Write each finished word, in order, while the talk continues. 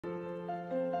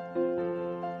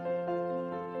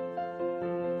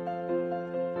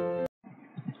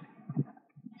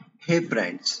Hey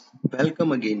friends,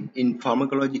 welcome again in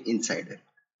Pharmacology Insider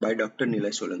by Dr.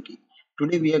 Nilay Solanki.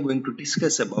 Today we are going to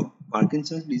discuss about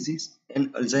Parkinson's disease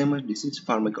and Alzheimer's disease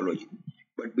pharmacology.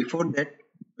 But before that,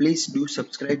 please do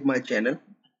subscribe my channel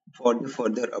for the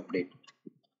further update.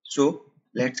 So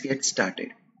let's get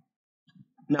started.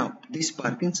 Now, this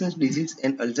Parkinson's disease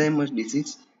and Alzheimer's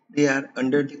disease, they are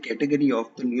under the category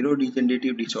of the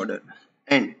neurodegenerative disorder,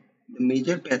 and the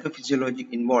major pathophysiology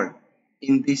involved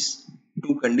in these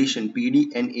two conditions,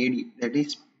 PD and AD, that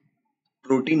is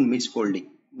protein misfolding.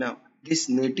 Now, this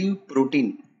native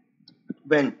protein,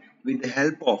 when with the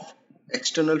help of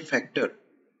external factor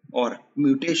or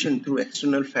mutation through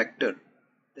external factor,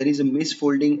 there is a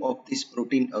misfolding of this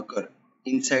protein occur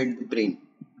inside the brain,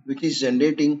 which is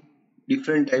generating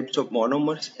different types of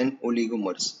monomers and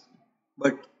oligomers.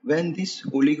 But when these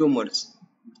oligomers,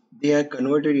 they are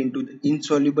converted into the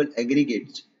insoluble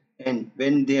aggregates, and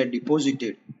when they are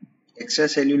deposited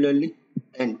extracellularly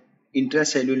and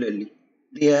intracellularly,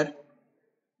 they are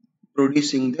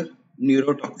producing the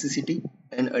neurotoxicity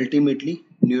and ultimately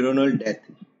neuronal death,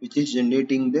 which is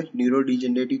generating the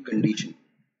neurodegenerative condition.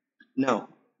 Now,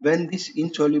 when these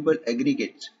insoluble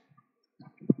aggregates,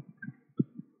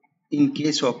 in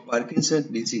case of Parkinson's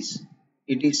disease,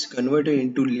 it is converted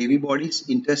into Lewy bodies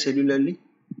intracellularly,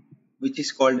 which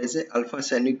is called as a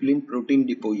alpha-synuclein protein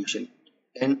deposition,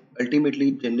 and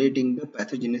ultimately generating the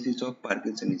pathogenesis of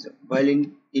Parkinsonism. While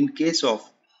in case of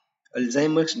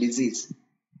Alzheimer's disease,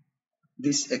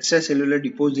 these extracellular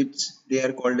deposits, they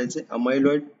are called as a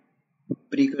amyloid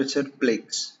precursor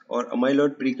plaques or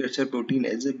amyloid precursor protein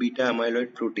as a beta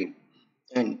amyloid protein,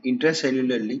 and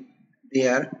intracellularly they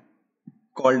are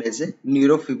called as a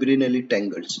neurofibrillary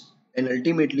tangles, and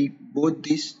ultimately both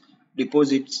these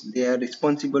deposits, they are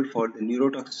responsible for the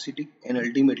neurotoxicity and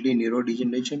ultimately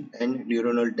neurodegeneration and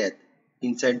neuronal death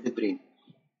inside the brain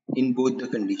in both the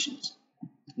conditions.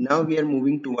 Now we are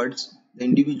moving towards the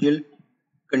individual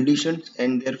conditions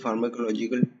and their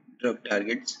pharmacological drug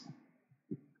targets.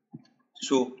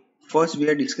 So first we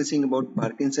are discussing about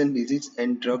Parkinson's disease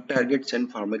and drug targets and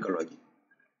pharmacology.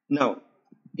 Now,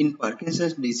 in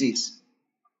Parkinson's disease,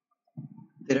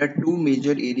 there are two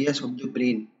major areas of the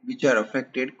brain which are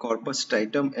affected, corpus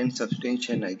tritum and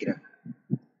substantia nigra.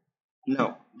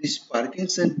 Now, this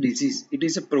Parkinson's disease, it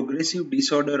is a progressive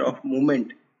disorder of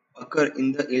movement occur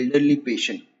in the elderly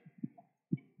patient.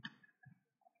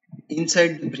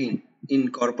 Inside the brain,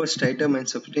 in corpus tritum and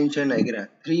substantia nigra,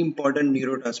 three important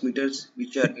neurotransmitters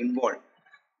which are involved,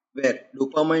 where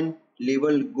dopamine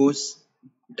level goes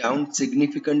down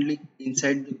significantly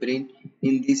inside the brain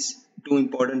in these two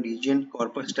important regions,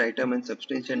 corpus tritum and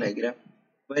substantia nigra,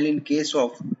 while in case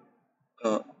of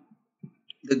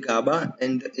the GABA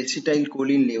and the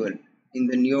acetylcholine level in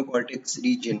the neocortex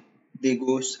region, they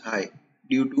goes high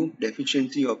due to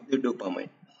deficiency of the dopamine.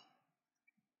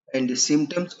 And the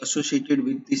symptoms associated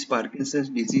with this Parkinson's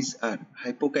disease are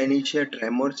hypokinesia,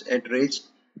 tremors at rest,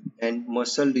 and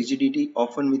muscle rigidity,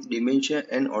 often with dementia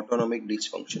and autonomic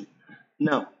dysfunction.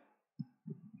 Now,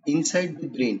 inside the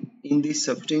brain, in the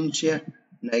substantia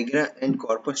nigra and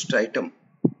corpus tritum,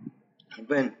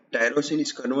 when tyrosine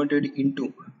is converted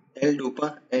into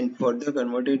L-dopa and further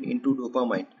converted into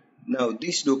dopamine. Now,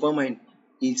 this dopamine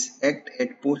is act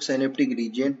at postsynaptic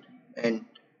region and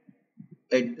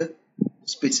at the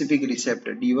specific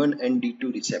receptor D1 and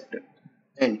D2 receptor,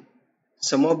 and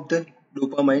some of the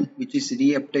dopamine which is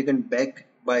reuptaken back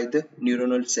by the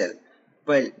neuronal cell,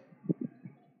 while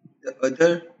the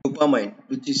other dopamine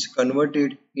which is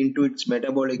converted into its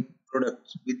metabolic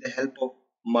products with the help of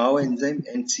MAO enzyme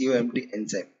and COMT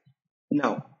enzyme.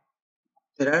 Now,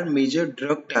 there are major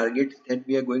drug targets that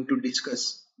we are going to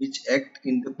discuss which act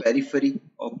in the periphery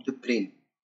of the brain.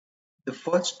 The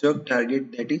first drug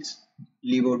target, that is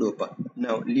levodopa.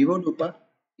 Now, levodopa,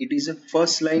 it is a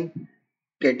first line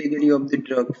category of the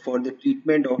drug for the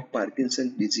treatment of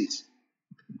Parkinson's disease.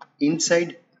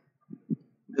 Inside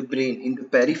the brain, in the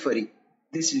periphery,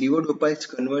 this levodopa is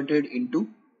converted into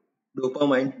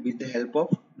dopamine with the help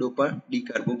of dopa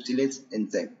decarboxylase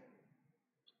enzyme,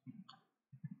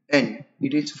 and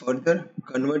it is further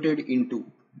converted into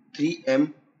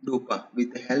 3-M-dopa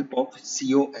with the help of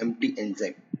COMT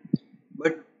enzyme.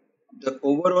 But the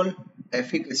overall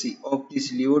efficacy of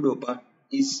this levodopa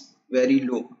is very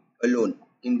low alone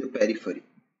in the periphery.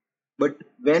 But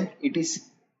when it is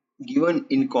given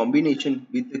in combination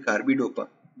with the carbidopa,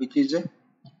 which is a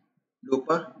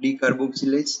dopa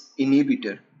decarboxylase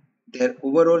inhibitor, their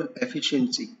overall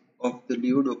efficiency of the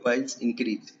levodopa is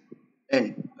increased,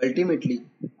 and ultimately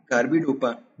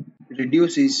carbidopa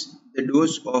reduces the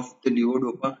dose of the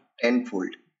levodopa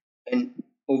tenfold, and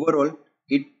overall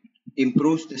it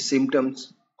improves the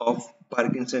symptoms of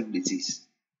Parkinson's disease.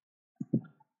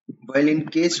 While in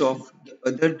case of the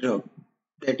other drug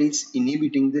that is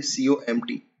inhibiting the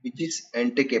COMT, which is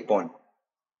entacopone,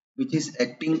 which is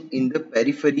acting in the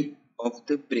periphery of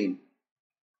the brain,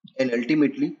 and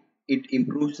ultimately it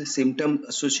improves the symptoms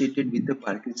associated with the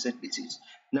Parkinson's disease.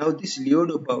 Now this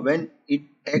levodopa, when it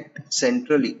acts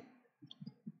centrally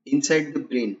inside the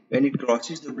brain, when it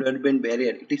crosses the blood-brain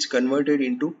barrier, it is converted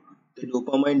into the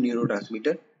dopamine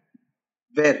neurotransmitter,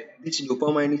 where this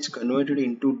dopamine is converted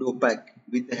into dopac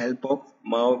with the help of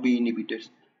MAO-B inhibitors.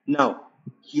 Now,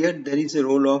 here there is a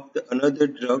role of the another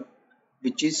drug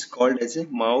which is called as a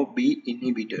MAO-B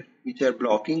inhibitor, which are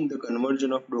blocking the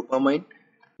conversion of dopamine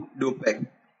to dopac.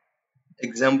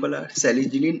 Example are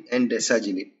seligilin and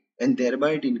rasagilin, and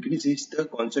thereby it increases the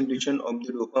concentration of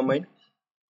the dopamine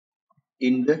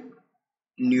in the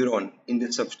neuron in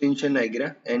the substantia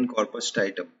nigra and corpus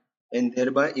tritum, and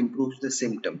thereby improves the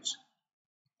symptoms.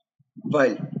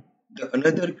 While the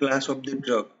another class of the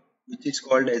drug which is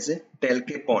called as a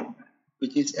talcapone,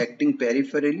 which is acting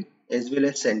peripherally as well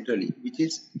as centrally, which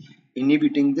is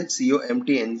inhibiting the COMT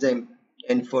enzyme,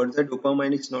 and further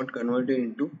dopamine is not converted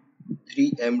into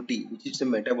 3-MT, which is the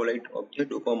metabolite of the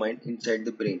dopamine inside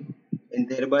the brain, and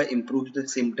thereby improves the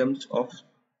symptoms of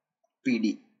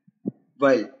PD.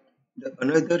 While the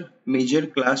another major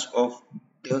class of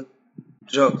the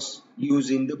drugs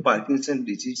used in the Parkinson's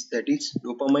disease, that is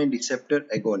dopamine receptor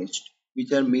agonist,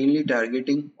 which are mainly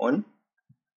targeting on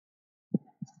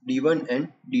D1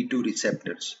 and D2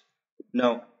 receptors.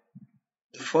 Now,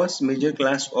 the first major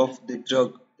class of the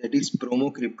drug, that is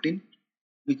bromocriptine,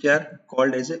 which are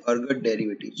called as a ergot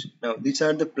derivatives. Now, these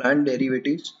are the plant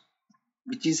derivatives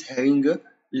which is having a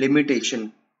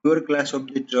limitation. Newer class of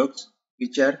the drugs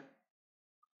which are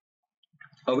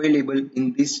available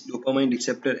in this dopamine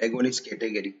receptor agonist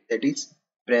category, that is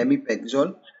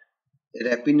pramipixol,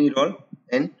 ropinirol,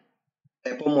 and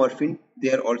Apomorphine.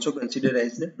 They are also considered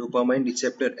as the dopamine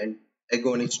receptor and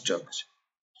agonist drugs.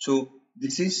 So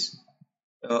this is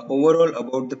overall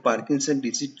about the Parkinson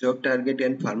disease drug target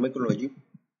and pharmacology,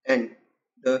 and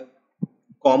the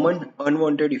common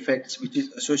unwanted effects which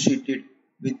is associated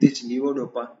with this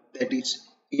levodopa, that is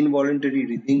involuntary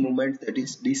breathing movements, that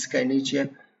is dyskinesia,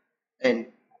 and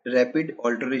rapid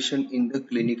alteration in the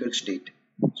clinical state.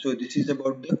 So this is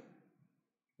about the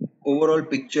overall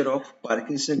picture of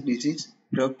Parkinson's disease,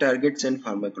 drug targets and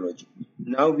pharmacology.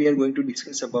 Now we are going to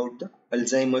discuss about the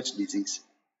Alzheimer's disease.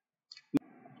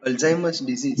 Alzheimer's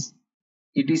disease,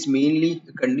 it is mainly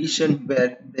a condition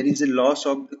where there is a loss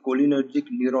of the cholinergic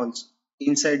neurons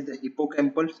inside the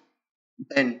hippocampal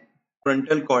and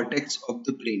frontal cortex of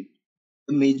the brain.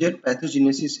 The major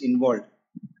pathogenesis involved,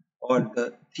 or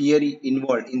the theory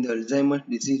involved in the Alzheimer's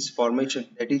disease formation,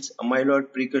 that is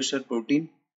amyloid precursor protein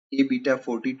A beta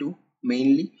 42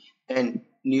 mainly, and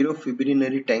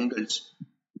neurofibrillary tangles,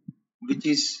 which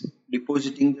is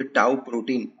depositing the tau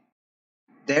protein,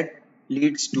 that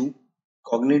leads to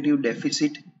cognitive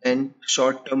deficit and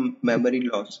short-term memory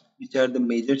loss, which are the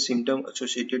major symptoms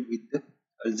associated with the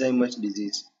Alzheimer's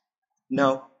disease.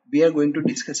 Now we are going to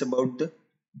discuss about the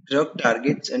drug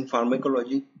targets and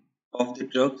pharmacology of the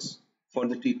drugs for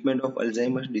the treatment of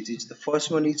Alzheimer's disease. The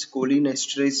first one is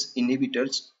cholinesterase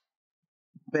inhibitors,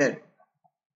 where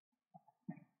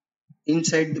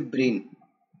inside the brain,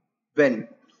 when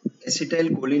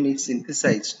acetylcholine is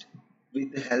synthesized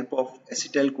with the help of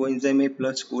acetyl coenzyme A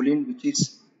plus choline, which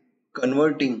is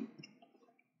converting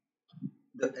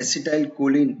the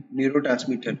acetylcholine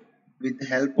neurotransmitter with the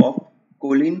help of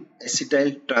choline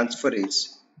acetyl transferase,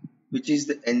 which is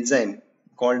the enzyme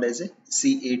called as a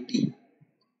CAT.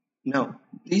 Now,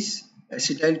 this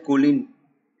acetylcholine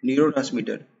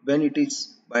neurotransmitter, when it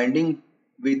is binding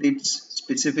with its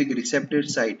specific receptor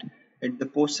site at the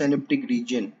postsynaptic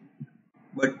region,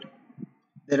 but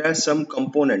there are some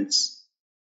components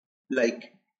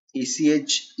like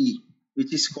ACHE,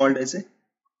 which is called as a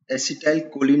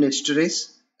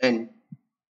acetylcholinesterase and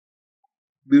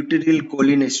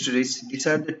butyrylcholinesterase. These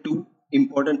are the two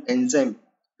important enzymes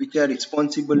which are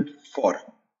responsible for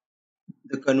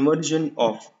the conversion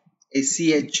of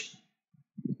ACH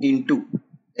into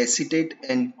acetate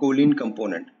and choline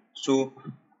component. So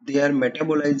they are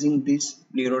metabolizing this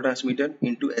neurotransmitter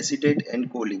into acetate and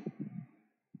choline.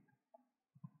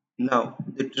 Now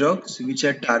the drugs which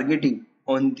are targeting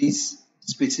on this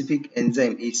specific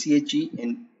enzyme ACHE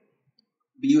and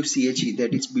BUCHE,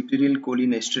 that is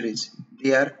butyrylcholinesterase,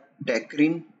 they are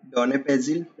tacrine,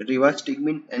 donepezil,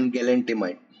 rivastigmine and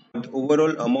galantamine. The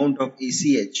overall amount of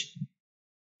ACH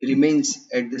remains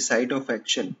at the site of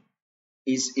action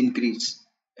is increased,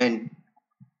 and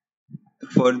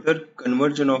further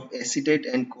conversion of acetate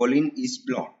and choline is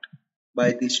blocked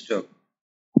by this drug.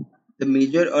 The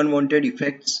major unwanted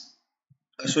effects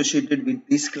associated with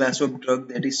this class of drug,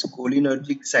 that is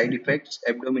cholinergic side effects,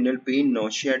 abdominal pain,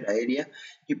 nausea, diarrhea,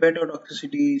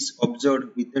 hepatotoxicity is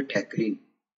observed with the tacrine.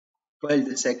 While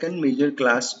the second major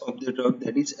class of the drug,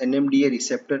 that is NMDA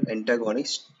receptor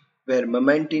antagonist, where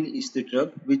memantine is the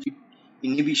drug which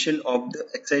inhibition of the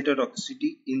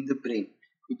excitotoxicity in the brain,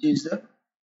 which is the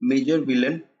major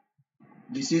villain.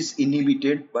 This is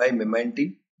inhibited by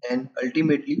memantine, and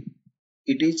ultimately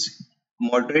it is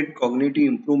moderate cognitive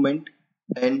improvement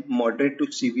and moderate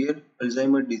to severe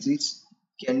Alzheimer's disease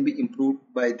can be improved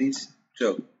by this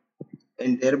drug,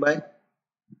 and thereby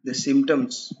the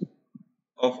symptoms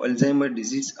of Alzheimer's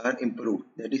disease are improved,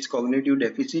 that is cognitive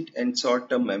deficit and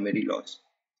short-term memory loss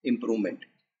improvement.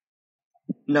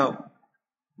 Now,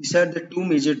 these are the two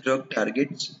major drug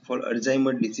targets for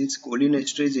Alzheimer's disease,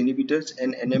 cholinesterase inhibitors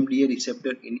and NMDA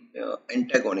receptor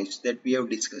antagonists that we have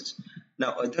discussed.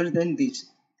 Now, other than this,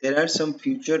 there are some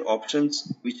future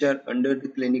options which are under the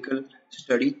clinical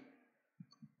study,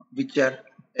 which are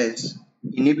as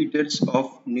inhibitors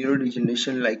of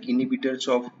neurodegeneration, like inhibitors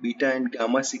of beta and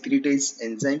gamma secretase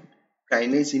enzyme,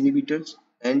 kinase inhibitors,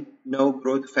 and nerve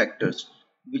growth factors,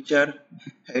 which are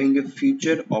having a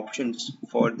future options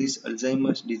for this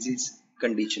Alzheimer's disease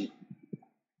condition.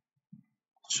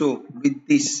 So with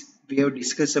this, we have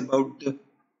discussed about the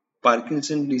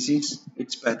Parkinson disease,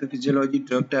 its pathophysiology,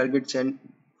 drug targets, and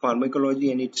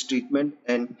pharmacology and its treatment,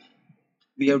 and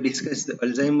we have discussed the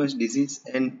Alzheimer's disease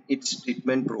and its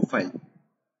treatment profile.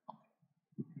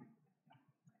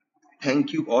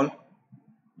 Thank you all.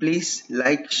 Please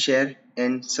like, share,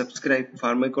 and subscribe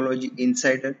Pharmacology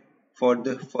Insider for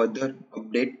the further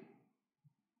update.